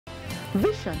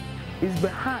Vision is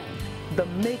behind the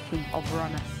making of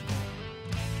runners.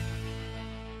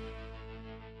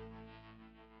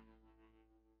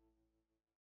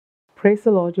 Praise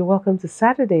the Lord. You're welcome to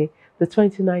Saturday, the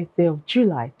 29th day of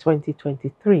July,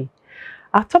 2023.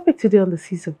 Our topic today on the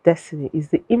Seeds of Destiny is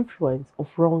the influence of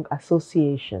wrong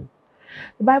association.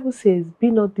 The Bible says,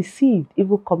 "Be not deceived,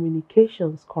 evil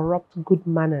communications corrupt good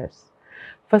manners."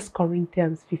 1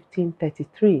 Corinthians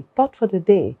 15:33. Thought for the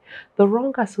day: the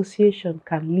wrong association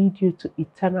can lead you to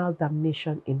eternal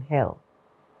damnation in hell.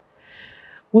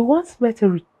 We once met a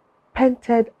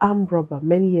repented armed robber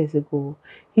many years ago.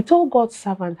 He told God's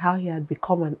servant how he had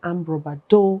become an armed robber,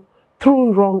 though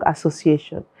through wrong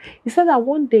association. He said that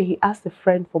one day he asked a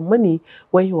friend for money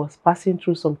when he was passing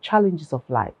through some challenges of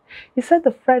life. He said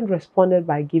the friend responded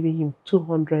by giving him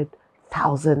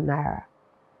 200,000 naira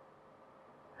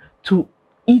to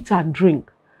eat and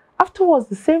drink. Afterwards,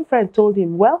 the same friend told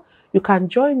him, "Well, you can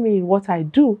join me in what I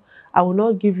do. I will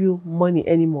not give you money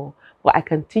anymore, but I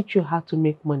can teach you how to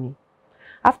make money."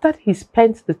 After he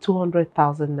spent the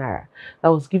 200,000 naira that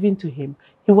was given to him,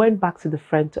 he went back to the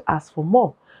friend to ask for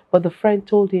more. But the friend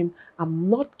told him, "I'm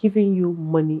not giving you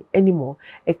money anymore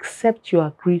except you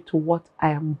agree to what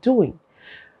I am doing."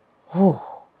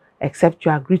 Oh, except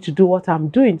you agree to do what I'm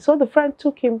doing. So the friend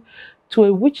took him to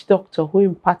a witch doctor who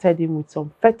imparted him with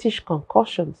some fetish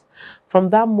concoctions. From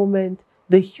that moment,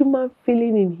 the human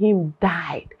feeling in him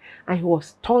died and he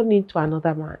was turned into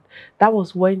another man. That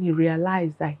was when he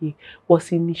realized that he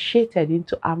was initiated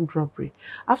into armed robbery.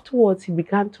 Afterwards, he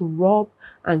began to rob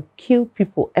and kill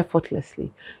people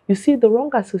effortlessly. You see, the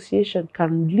wrong association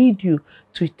can lead you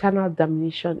to eternal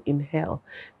damnation in hell.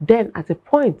 Then, at a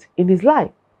point in his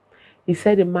life, he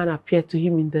said a man appeared to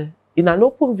him in an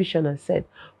open vision and said,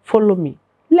 "Follow me.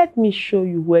 Let me show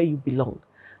you where you belong."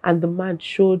 And the man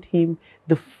showed him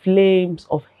the flames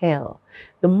of hell.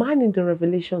 The man in the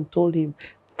revelation told him,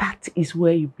 "That is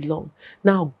where you belong.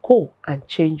 Now go and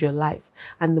change your life."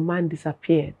 And the man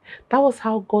disappeared. That was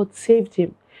how God saved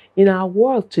him. In our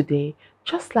world today,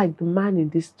 just like the man in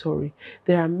this story,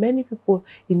 there are many people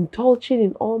indulging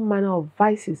in all manner of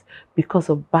vices because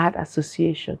of bad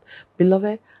association.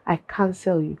 Beloved, I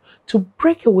counsel you to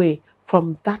break away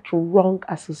from that wrong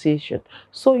association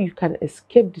so you can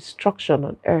escape destruction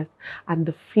on earth and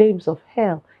the flames of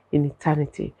hell in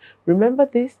eternity. Remember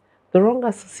this: the wrong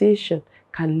association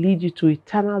can lead you to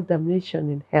eternal damnation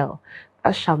in hell.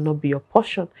 That shall not be your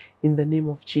portion in the name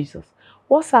of Jesus.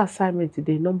 What's our assignment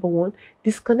today? Number one,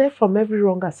 disconnect from every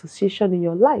wrong association in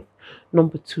your life.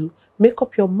 Number two, make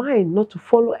up your mind not to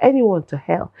follow anyone to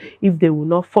hell. If they will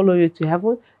not follow you to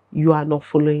heaven, you are not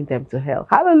following them to hell.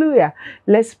 Hallelujah.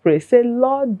 Let's pray. Say,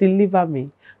 "Lord, deliver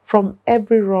me from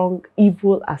every wrong,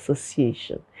 evil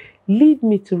association. Lead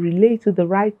me to relate to the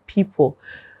right people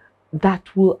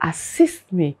that will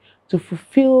assist me to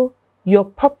fulfill your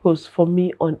purpose for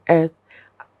me on earth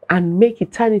and make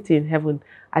eternity in heaven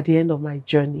at the end of my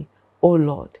journey. Oh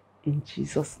Lord, in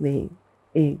Jesus' name,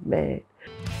 amen."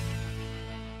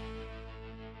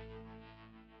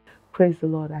 Praise the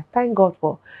Lord. I thank God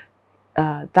for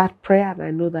that prayer, and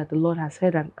I know that the Lord has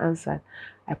heard and answered.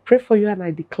 I pray for you and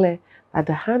I declare that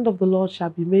the hand of the Lord shall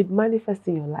be made manifest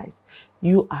in your life.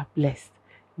 You are blessed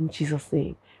in Jesus'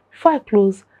 name. Before I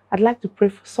close, I'd like to pray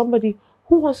for somebody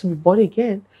who wants to be born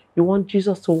again. You want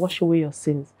Jesus to wash away your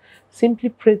sins. Simply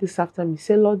pray this after me.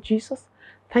 Say, "Lord Jesus,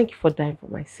 thank you for dying for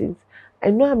my sins.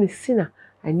 I know I'm a sinner.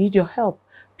 I need your help.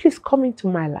 Please come into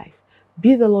my life.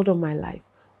 Be the Lord of my life.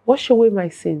 Wash away my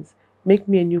sins. Make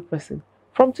me a new person.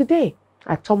 From today,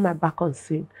 I turn my back on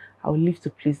sin. I will live to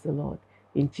please the Lord."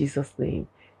 In Jesus' name,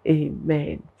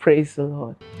 amen. Praise the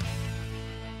Lord.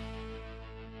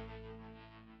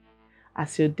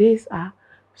 As your days are,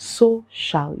 so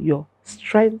shall your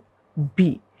strength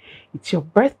be. It's your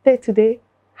birthday today.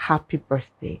 Happy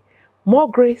birthday. More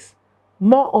grace,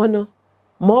 more honor,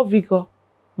 more vigor,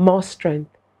 more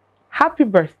strength. Happy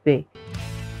birthday.